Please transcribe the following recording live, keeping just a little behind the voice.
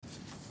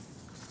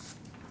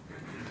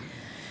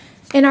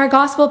In our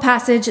gospel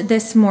passage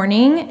this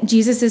morning,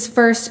 Jesus'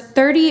 first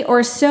 30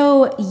 or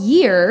so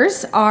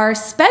years are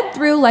sped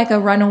through like a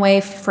runaway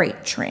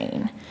freight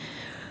train.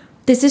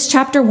 This is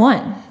chapter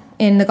 1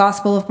 in the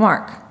Gospel of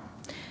Mark.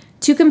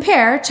 To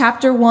compare,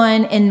 chapter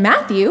 1 in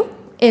Matthew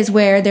is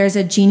where there's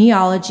a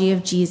genealogy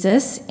of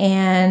Jesus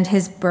and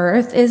his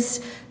birth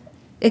is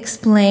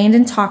explained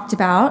and talked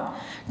about.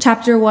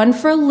 Chapter 1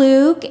 for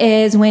Luke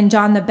is when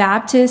John the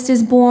Baptist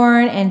is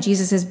born and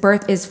Jesus'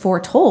 birth is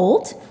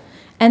foretold.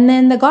 And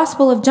then the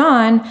Gospel of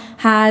John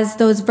has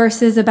those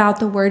verses about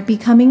the Word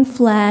becoming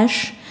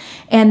flesh,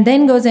 and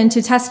then goes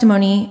into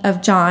testimony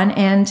of John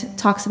and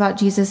talks about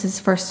Jesus'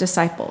 first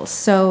disciples.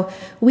 So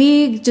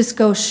we just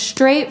go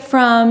straight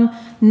from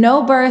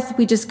no birth,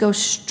 we just go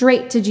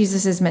straight to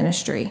Jesus'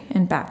 ministry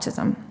and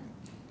baptism.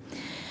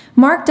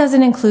 Mark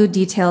doesn't include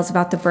details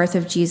about the birth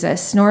of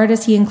Jesus, nor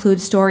does he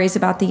include stories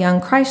about the young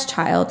Christ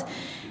child.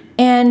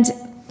 And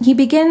he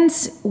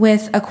begins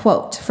with a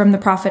quote from the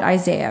prophet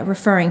Isaiah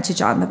referring to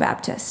John the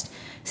Baptist.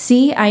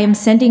 "See, I am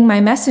sending my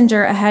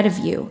messenger ahead of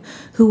you,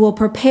 who will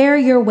prepare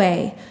your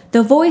way,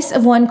 the voice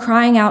of one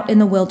crying out in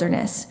the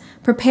wilderness.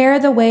 Prepare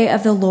the way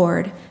of the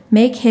Lord,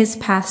 make his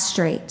path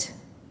straight."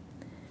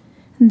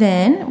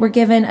 Then we're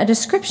given a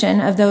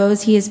description of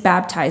those he is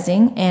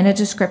baptizing and a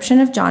description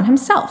of John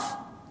himself.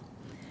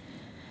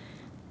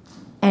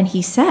 And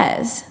he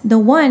says, "The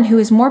one who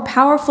is more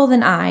powerful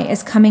than I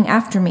is coming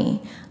after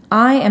me.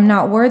 I am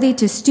not worthy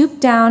to stoop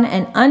down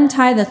and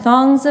untie the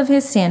thongs of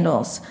his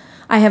sandals.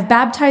 I have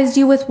baptized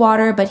you with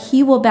water, but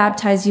he will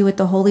baptize you with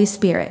the Holy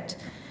Spirit."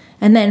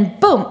 And then,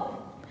 boom,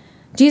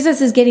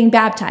 Jesus is getting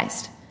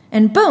baptized.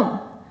 And boom,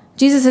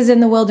 Jesus is in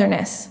the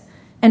wilderness.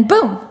 And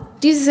boom,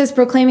 Jesus is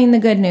proclaiming the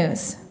good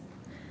news.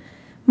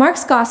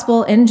 Mark's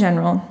gospel in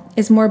general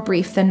is more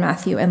brief than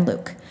Matthew and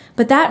Luke,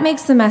 but that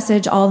makes the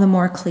message all the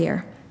more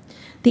clear.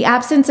 The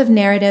absence of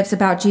narratives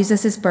about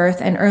Jesus'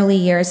 birth and early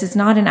years is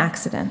not an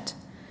accident.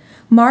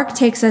 Mark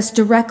takes us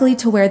directly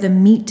to where the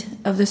meat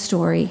of the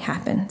story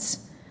happens: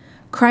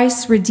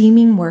 Christ's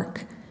redeeming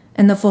work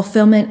and the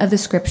fulfillment of the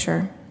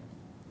scripture.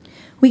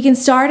 We can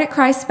start at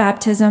Christ's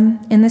baptism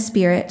in the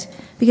Spirit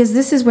because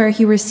this is where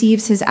he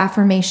receives his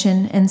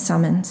affirmation and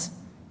summons.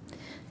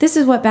 This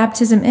is what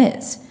baptism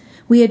is.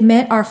 We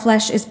admit our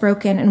flesh is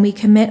broken and we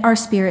commit our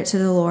spirit to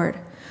the Lord.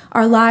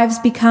 Our lives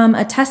become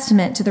a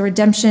testament to the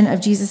redemption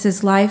of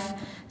Jesus' life,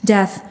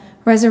 death,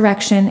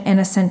 resurrection, and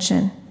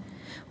ascension.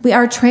 We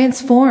are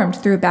transformed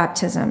through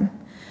baptism.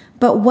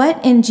 But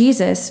what in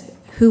Jesus,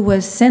 who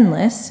was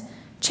sinless,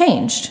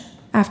 changed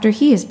after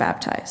he is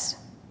baptized?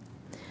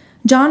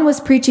 John was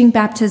preaching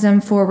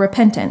baptism for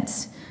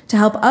repentance, to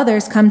help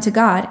others come to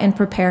God and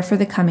prepare for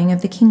the coming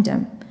of the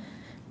kingdom.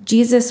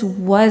 Jesus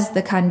was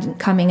the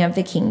coming of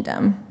the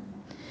kingdom.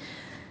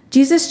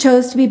 Jesus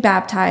chose to be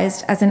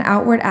baptized as an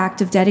outward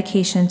act of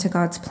dedication to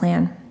God's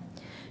plan.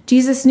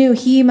 Jesus knew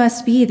he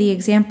must be the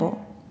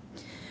example.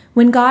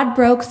 When God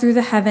broke through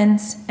the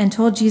heavens and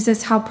told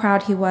Jesus how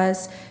proud he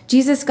was,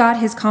 Jesus got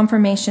his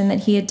confirmation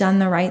that he had done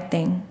the right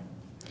thing.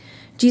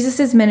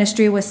 Jesus'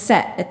 ministry was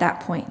set at that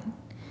point.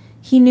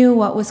 He knew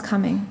what was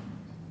coming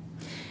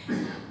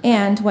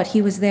and what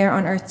he was there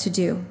on earth to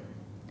do.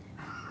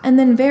 And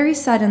then very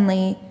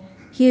suddenly,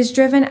 he is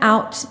driven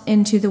out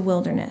into the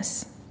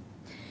wilderness.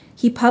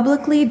 He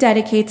publicly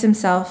dedicates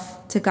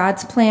himself to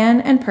God's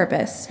plan and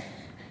purpose,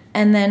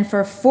 and then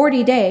for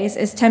 40 days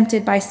is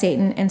tempted by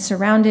Satan and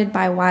surrounded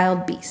by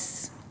wild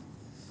beasts.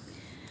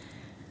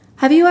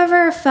 Have you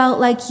ever felt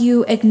like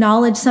you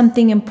acknowledged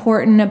something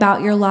important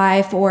about your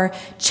life or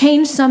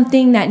changed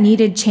something that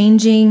needed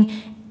changing,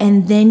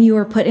 and then you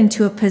were put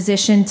into a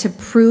position to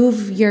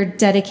prove your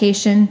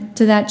dedication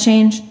to that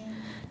change,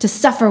 to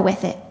suffer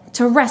with it,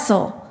 to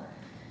wrestle,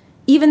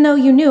 even though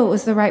you knew it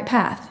was the right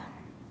path?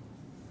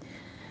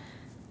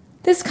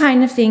 This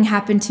kind of thing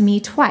happened to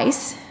me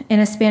twice in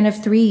a span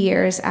of 3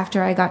 years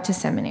after I got to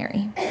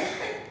seminary.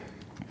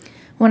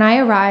 When I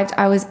arrived,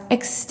 I was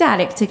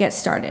ecstatic to get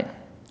started.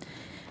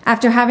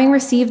 After having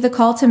received the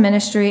call to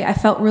ministry, I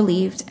felt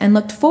relieved and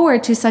looked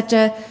forward to such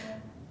a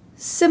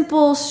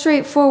simple,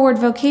 straightforward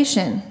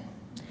vocation.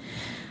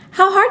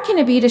 How hard can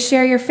it be to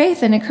share your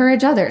faith and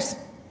encourage others?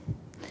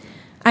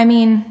 I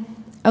mean,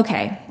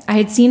 okay, I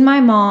had seen my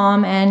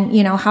mom and,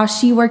 how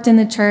she worked in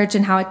the church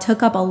and how it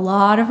took up a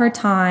lot of her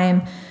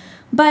time,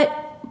 but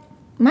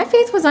my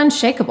faith was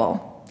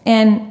unshakable,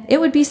 and it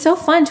would be so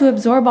fun to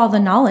absorb all the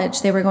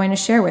knowledge they were going to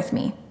share with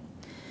me.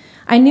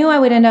 I knew I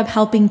would end up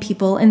helping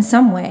people in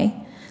some way,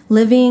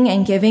 living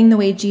and giving the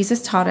way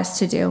Jesus taught us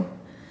to do.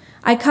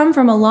 I come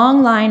from a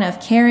long line of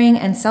caring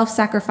and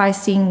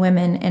self-sacrificing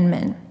women and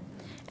men,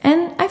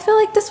 and I feel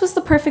like this was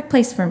the perfect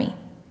place for me.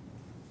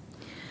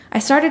 I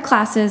started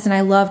classes, and I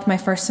loved my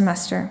first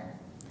semester.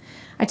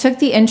 I took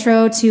the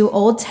Intro to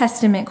Old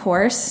Testament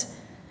course.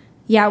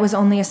 Yeah, it was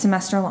only a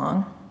semester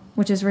long,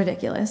 which is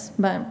ridiculous,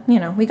 but,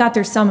 we got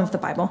through some of the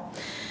Bible.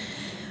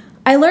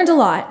 I learned a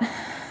lot.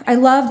 I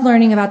loved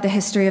learning about the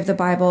history of the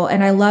Bible,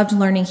 and I loved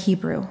learning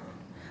Hebrew.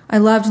 I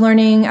loved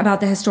learning about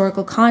the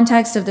historical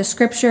context of the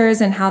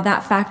scriptures and how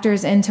that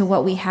factors into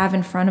what we have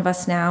in front of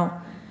us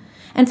now.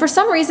 And for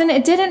some reason,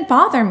 it didn't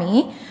bother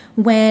me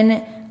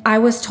when I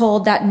was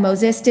told that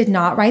Moses did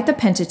not write the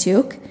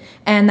Pentateuch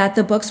and that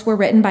the books were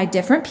written by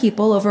different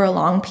people over a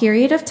long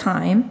period of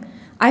time.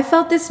 I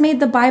felt this made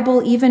the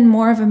Bible even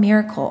more of a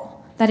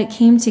miracle, that it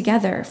came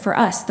together for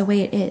us the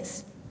way it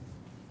is.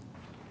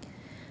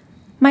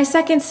 My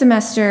second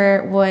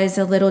semester was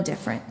a little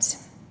different.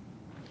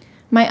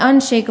 My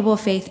unshakable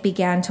faith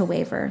began to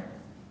waver.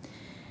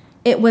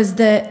 It was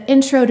the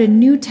Intro to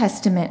New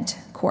Testament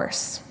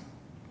course.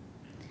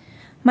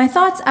 My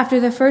thoughts after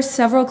the first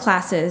several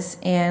classes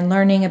and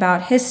learning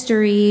about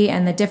history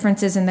and the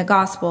differences in the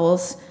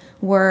Gospels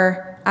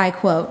were, I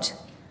quote,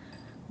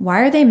 "Why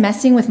are they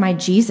messing with my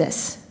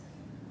Jesus?"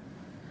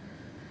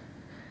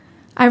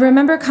 I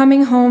remember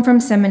coming home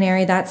from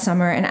seminary that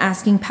summer and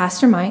asking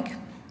Pastor Mike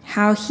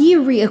how he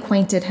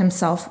reacquainted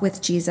himself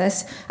with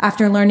Jesus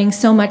after learning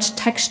so much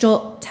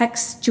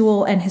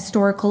textual and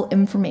historical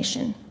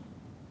information.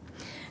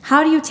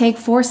 How do you take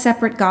 4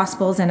 separate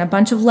Gospels and a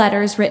bunch of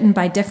letters written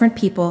by different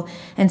people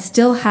and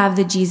still have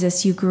the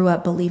Jesus you grew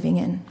up believing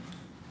in?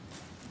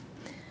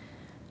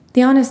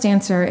 The honest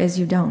answer is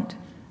you don't.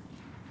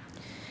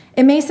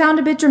 It may sound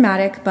a bit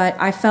dramatic, but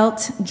I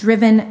felt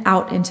driven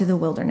out into the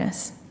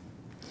wilderness.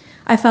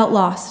 I felt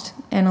lost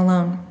and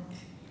alone.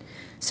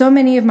 So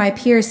many of my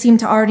peers seemed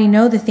to already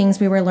know the things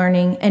we were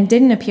learning and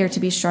didn't appear to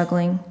be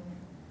struggling.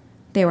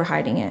 They were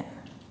hiding it.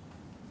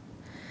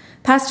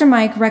 Pastor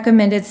Mike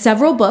recommended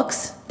several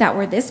books that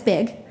were this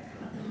big,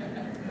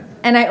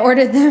 and I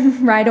ordered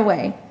them right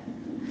away.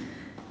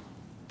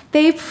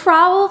 They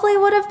probably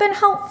would have been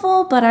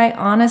helpful, but I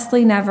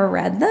honestly never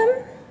read them.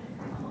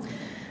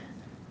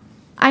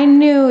 I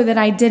knew that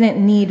I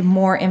didn't need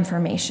more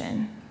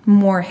information,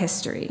 more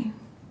history.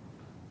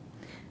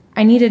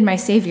 I needed my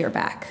Savior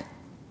back.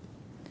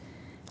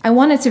 I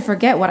wanted to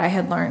forget what I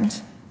had learned.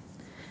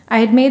 I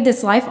had made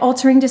this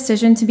life-altering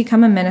decision to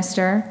become a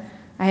minister.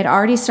 I had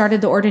already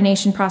started the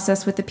ordination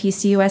process with the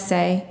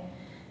PCUSA,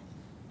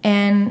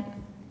 and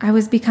I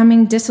was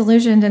becoming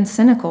disillusioned and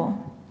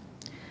cynical.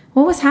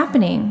 What was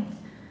happening?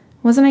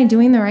 Wasn't I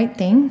doing the right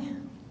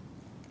thing?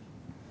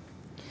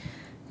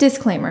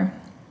 Disclaimer.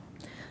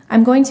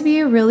 I'm going to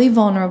be really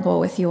vulnerable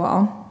with you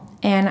all,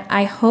 and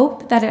I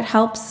hope that it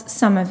helps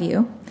some of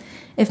you.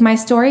 If my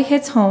story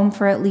hits home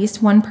for at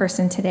least one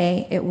person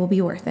today, it will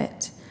be worth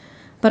it.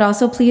 But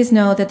also please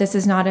know that this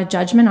is not a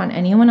judgment on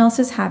anyone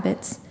else's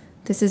habits.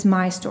 This is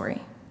my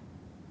story.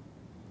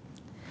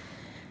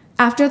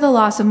 After the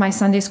loss of my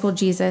Sunday school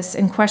Jesus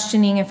and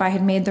questioning if I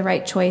had made the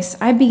right choice,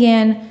 I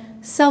began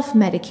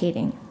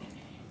self-medicating.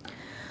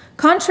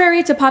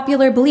 Contrary to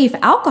popular belief,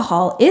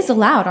 alcohol is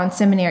allowed on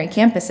seminary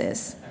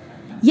campuses.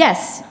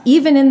 Yes,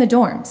 even in the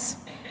dorms.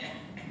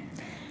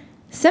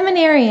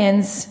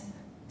 Seminarians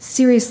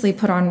seriously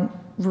put on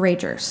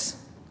ragers,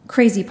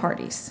 crazy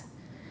parties.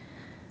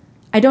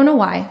 I don't know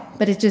why,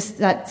 but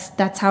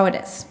that's how it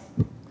is.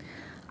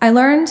 I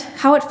learned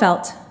how it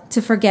felt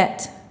to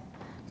forget,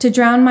 to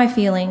drown my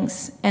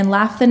feelings and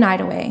laugh the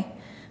night away,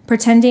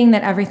 pretending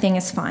that everything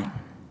is fine.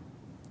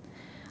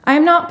 I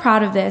am not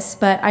proud of this,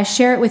 but I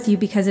share it with you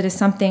because it is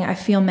something I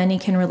feel many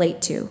can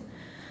relate to.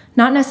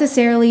 Not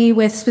necessarily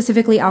with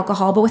specifically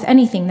alcohol, but with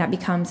anything that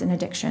becomes an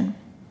addiction.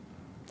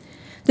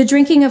 The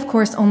drinking, of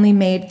course, only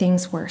made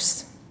things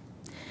worse.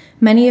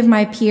 Many of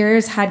my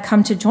peers had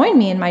come to join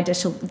me in my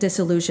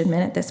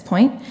disillusionment at this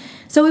point,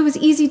 so it was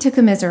easy to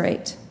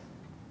commiserate.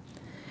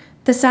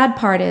 The sad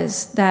part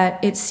is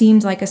that it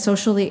seemed like a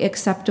socially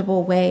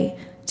acceptable way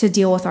to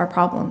deal with our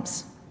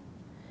problems.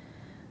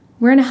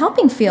 We're in a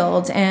helping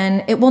field,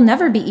 and it will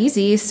never be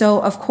easy,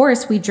 so of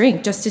course we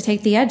drink just to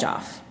take the edge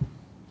off.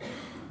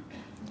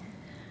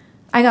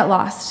 I got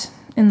lost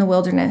in the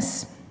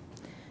wilderness,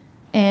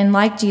 and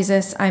like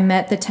Jesus, I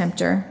met the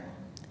tempter,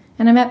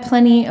 and I met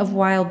plenty of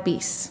wild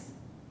beasts.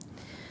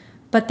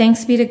 But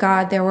thanks be to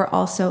God, there were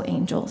also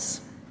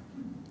angels.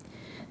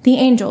 The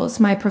angels,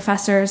 my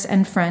professors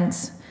and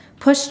friends,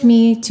 pushed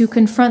me to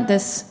confront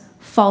this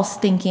false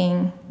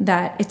thinking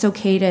that it's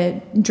okay to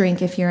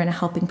drink if you're in a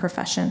helping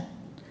profession.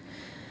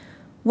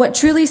 What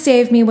truly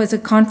saved me was a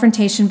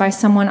confrontation by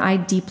someone I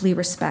deeply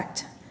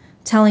respect,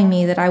 telling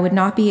me that I would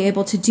not be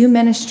able to do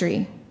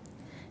ministry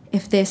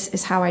if this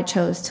is how I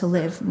chose to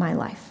live my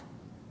life.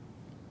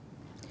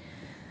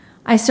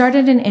 I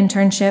started an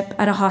internship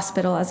at a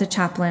hospital as a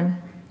chaplain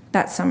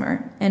that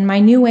summer, and my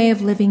new way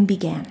of living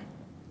began.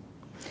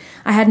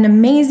 I had an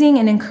amazing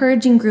and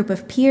encouraging group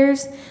of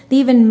peers. They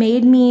even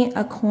made me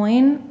a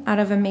coin out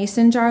of a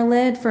mason jar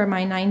lid for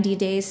my 90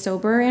 days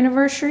sober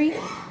anniversary.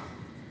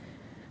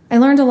 I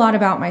learned a lot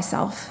about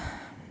myself,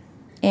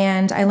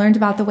 and I learned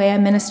about the way I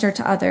minister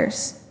to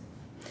others.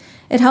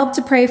 It helped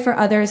to pray for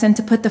others and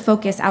to put the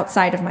focus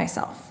outside of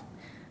myself.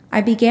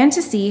 I began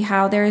to see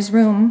how there is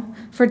room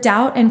for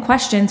doubt and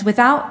questions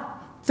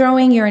without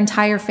throwing your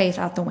entire faith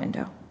out the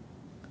window.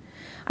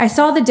 I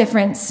saw the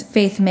difference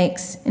faith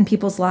makes in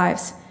people's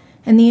lives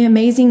and the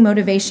amazing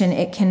motivation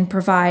it can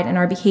provide in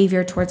our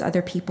behavior towards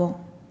other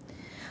people.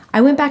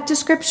 I went back to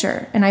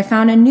Scripture, and I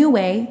found a new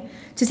way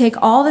to take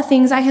all the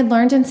things I had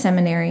learned in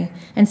seminary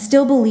and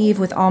still believe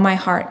with all my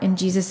heart in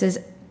Jesus'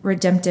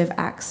 redemptive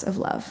acts of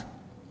love.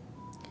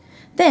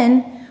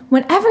 Then,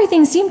 when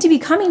everything seemed to be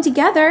coming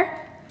together,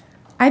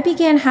 I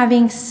began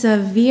having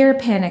severe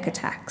panic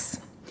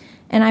attacks,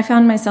 and I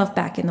found myself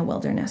back in the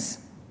wilderness.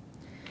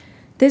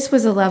 This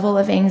was a level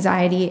of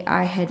anxiety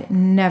I had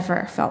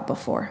never felt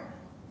before.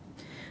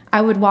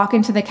 I would walk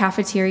into the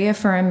cafeteria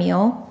for a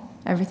meal.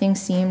 Everything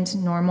seemed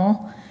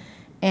normal,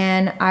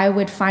 and I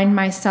would find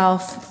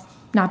myself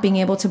not being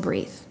able to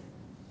breathe.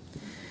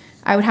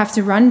 I would have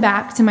to run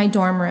back to my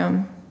dorm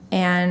room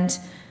and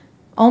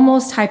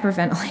almost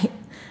hyperventilate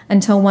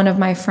until one of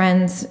my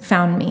friends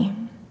found me.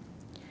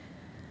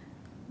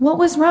 What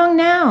was wrong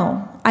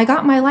now? I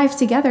got my life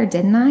together,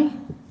 didn't I?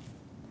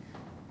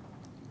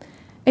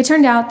 It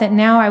turned out that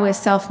now I was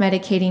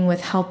self-medicating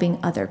with helping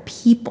other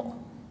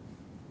people.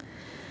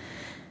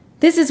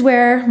 This is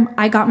where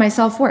I got my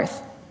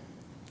self-worth.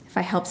 If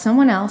I helped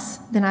someone else,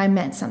 then I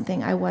meant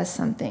something. I was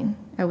something.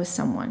 I was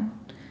someone.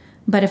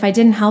 But if I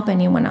didn't help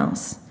anyone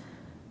else,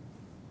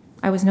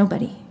 I was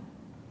nobody.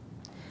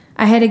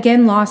 I had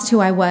again lost who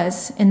I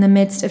was in the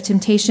midst of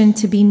temptation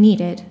to be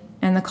needed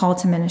and the call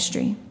to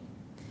ministry.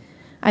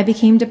 I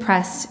became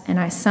depressed and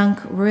I sunk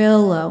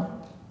real low.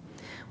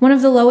 One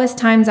of the lowest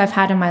times I've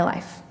had in my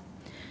life.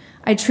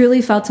 I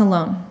truly felt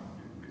alone.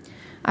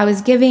 I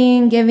was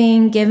giving,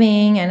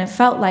 and it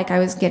felt like I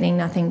was getting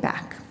nothing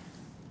back.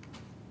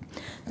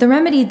 The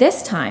remedy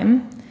this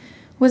time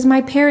was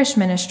my parish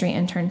ministry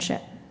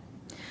internship.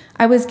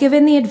 I was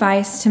given the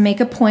advice to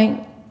make a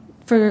point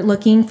for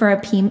looking for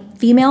a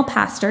female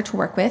pastor to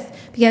work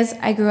with because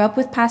I grew up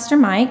with Pastor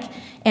Mike,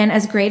 and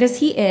as great as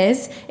he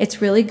is,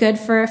 it's really good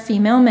for a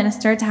female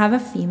minister to have a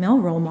female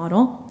role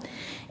model,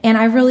 and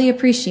I really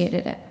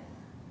appreciated it.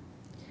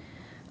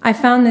 I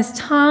found this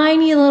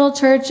tiny little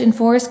church in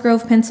Forest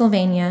Grove,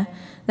 Pennsylvania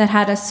that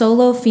had a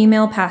solo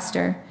female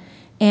pastor,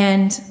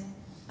 and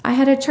I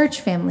had a church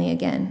family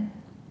again.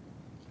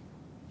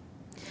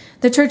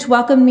 The church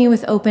welcomed me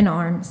with open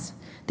arms.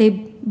 They,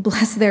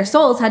 bless their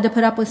souls, had to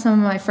put up with some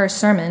of my first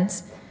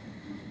sermons.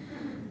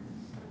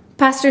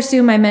 Pastor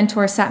Sue, my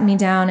mentor, sat me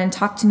down and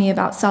talked to me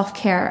about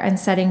self-care and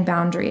setting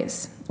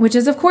boundaries, which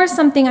is, of course,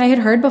 something I had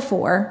heard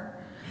before,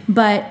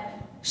 but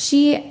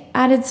she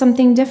added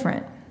something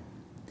different.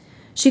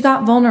 She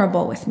got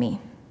vulnerable with me,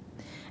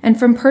 and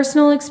from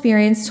personal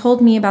experience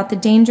told me about the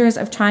dangers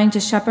of trying to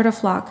shepherd a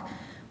flock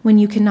when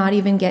you cannot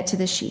even get to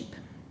the sheep.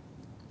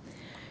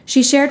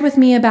 She shared with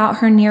me about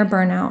her near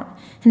burnout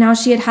and how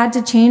she had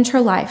to change her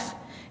life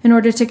in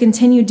order to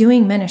continue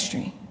doing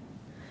ministry.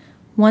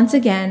 Once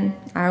again,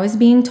 I was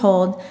being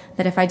told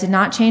that if I did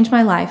not change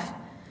my life,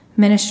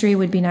 ministry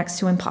would be next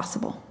to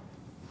impossible.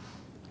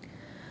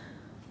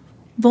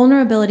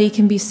 Vulnerability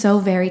can be so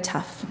very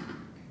tough.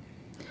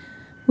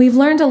 We've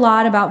learned a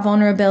lot about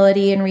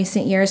vulnerability in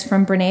recent years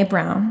from Brené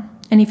Brown,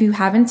 and if you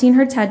haven't seen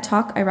her TED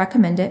Talk, I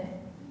recommend it.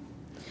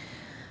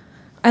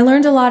 I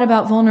learned a lot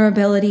about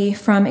vulnerability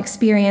from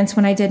experience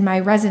when I did my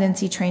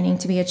residency training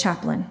to be a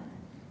chaplain.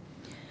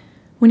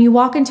 When you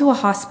walk into a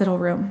hospital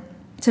room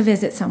to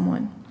visit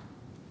someone,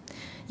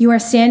 you are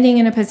standing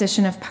in a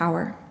position of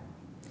power.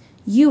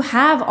 You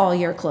have all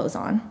your clothes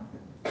on,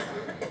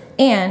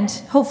 and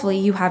hopefully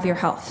you have your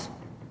health.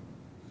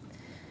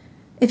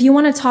 If you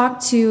want to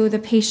talk to the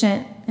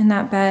patient in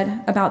that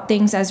bed about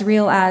things as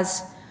real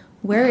as,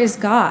 where is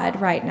God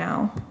right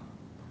now?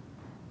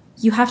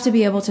 You have to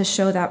be able to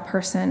show that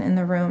person in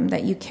the room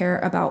that you care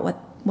about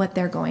what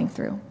they're going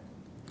through.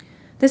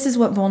 This is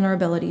what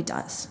vulnerability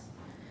does.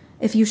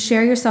 If you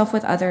share yourself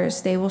with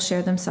others, they will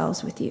share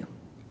themselves with you.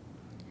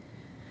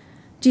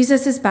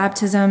 Jesus'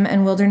 baptism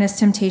and wilderness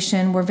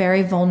temptation were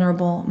very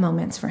vulnerable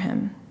moments for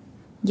him.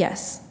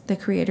 Yes, the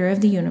creator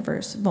of the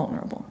universe,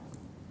 vulnerable.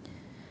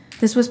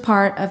 This was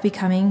part of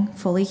becoming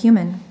fully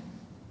human.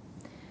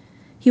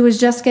 He was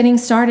just getting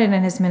started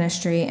in his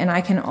ministry, and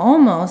I can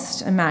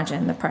almost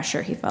imagine the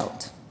pressure he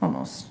felt.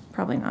 Almost,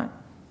 probably not.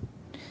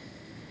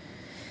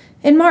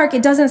 In Mark,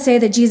 it doesn't say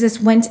that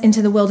Jesus went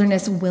into the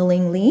wilderness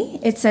willingly.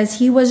 It says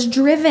he was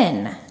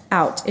driven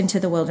out into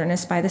the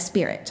wilderness by the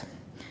Spirit,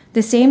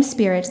 the same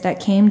Spirit that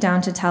came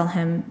down to tell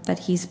him that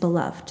he's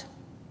beloved.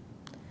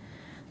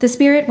 The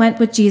Spirit went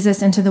with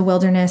Jesus into the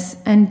wilderness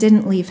and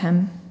didn't leave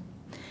him.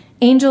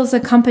 Angels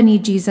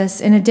accompanied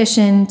Jesus in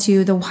addition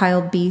to the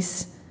wild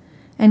beasts,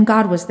 and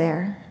God was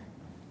there.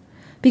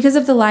 Because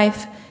of the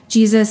life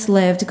Jesus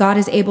lived, God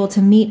is able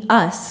to meet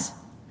us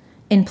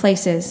in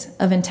places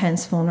of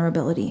intense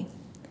vulnerability.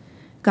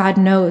 God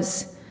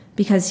knows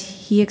because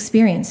he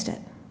experienced it.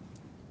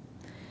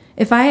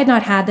 If I had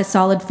not had the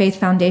solid faith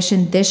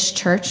foundation this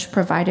church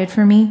provided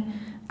for me,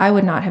 I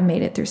would not have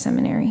made it through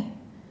seminary.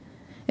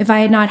 If I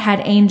had not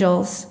had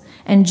angels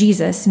and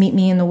Jesus meet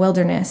me in the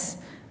wilderness,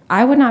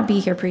 I would not be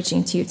here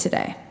preaching to you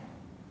today.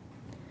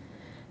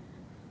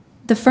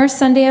 The first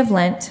Sunday of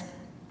Lent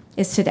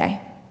is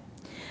today.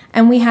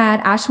 And we had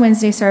Ash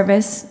Wednesday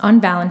service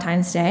on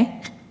Valentine's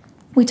Day.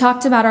 We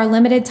talked about our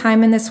limited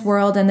time in this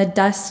world and the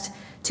dust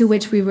to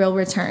which we will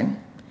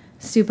return.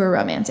 Super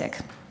romantic.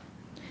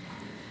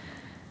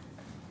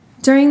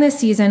 During this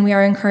season, we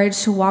are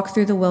encouraged to walk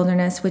through the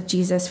wilderness with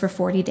Jesus for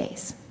 40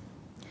 days.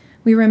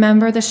 We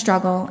remember the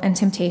struggle and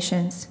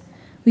temptations.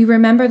 We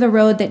remember the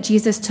road that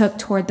Jesus took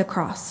toward the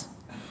cross.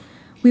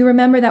 We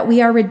remember that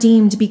we are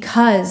redeemed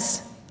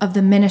because of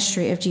the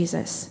ministry of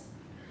Jesus.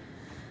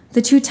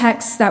 The two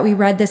texts that we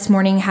read this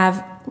morning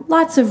have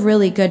lots of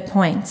really good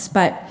points,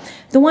 but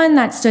the one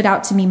that stood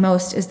out to me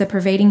most is the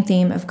pervading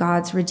theme of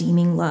God's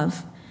redeeming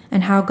love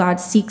and how God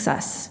seeks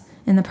us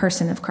in the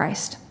person of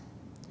Christ.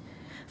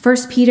 1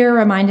 Peter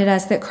reminded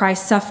us that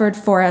Christ suffered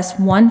for us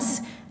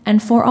once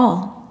and for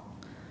all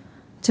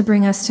to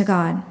bring us to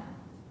God.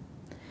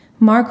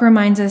 Mark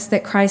reminds us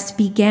that Christ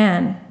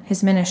began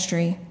his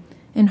ministry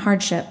in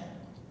hardship.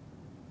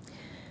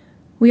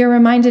 We are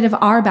reminded of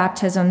our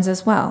baptisms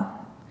as well.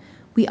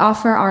 We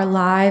offer our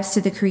lives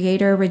to the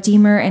Creator,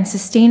 Redeemer, and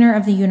Sustainer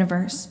of the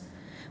universe.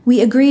 We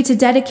agree to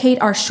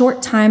dedicate our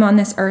short time on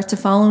this earth to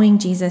following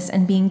Jesus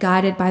and being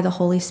guided by the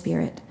Holy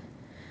Spirit.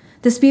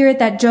 The Spirit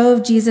that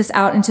drove Jesus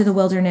out into the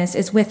wilderness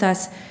is with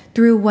us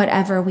through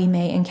whatever we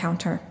may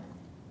encounter.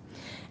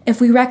 If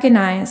we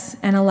recognize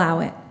and allow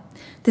it,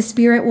 the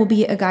Spirit will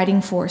be a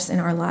guiding force in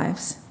our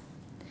lives.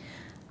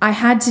 I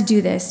had to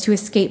do this to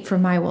escape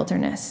from my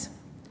wilderness.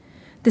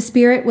 The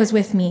Spirit was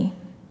with me,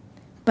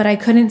 but I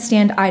couldn't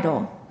stand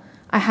idle.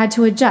 I had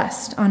to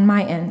adjust on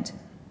my end.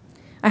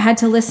 I had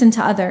to listen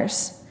to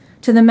others,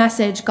 to the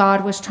message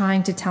God was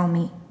trying to tell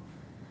me.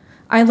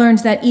 I learned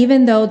that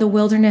even though the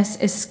wilderness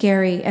is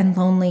scary and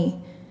lonely,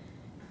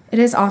 it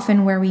is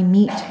often where we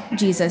meet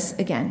Jesus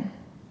again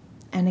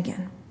and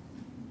again.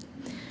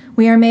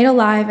 We are made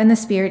alive in the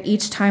Spirit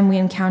each time we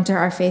encounter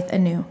our faith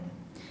anew,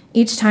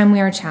 each time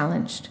we are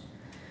challenged.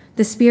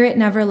 The Spirit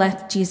never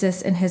left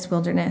Jesus in his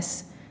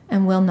wilderness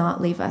and will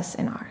not leave us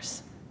in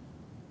ours.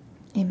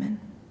 Amen.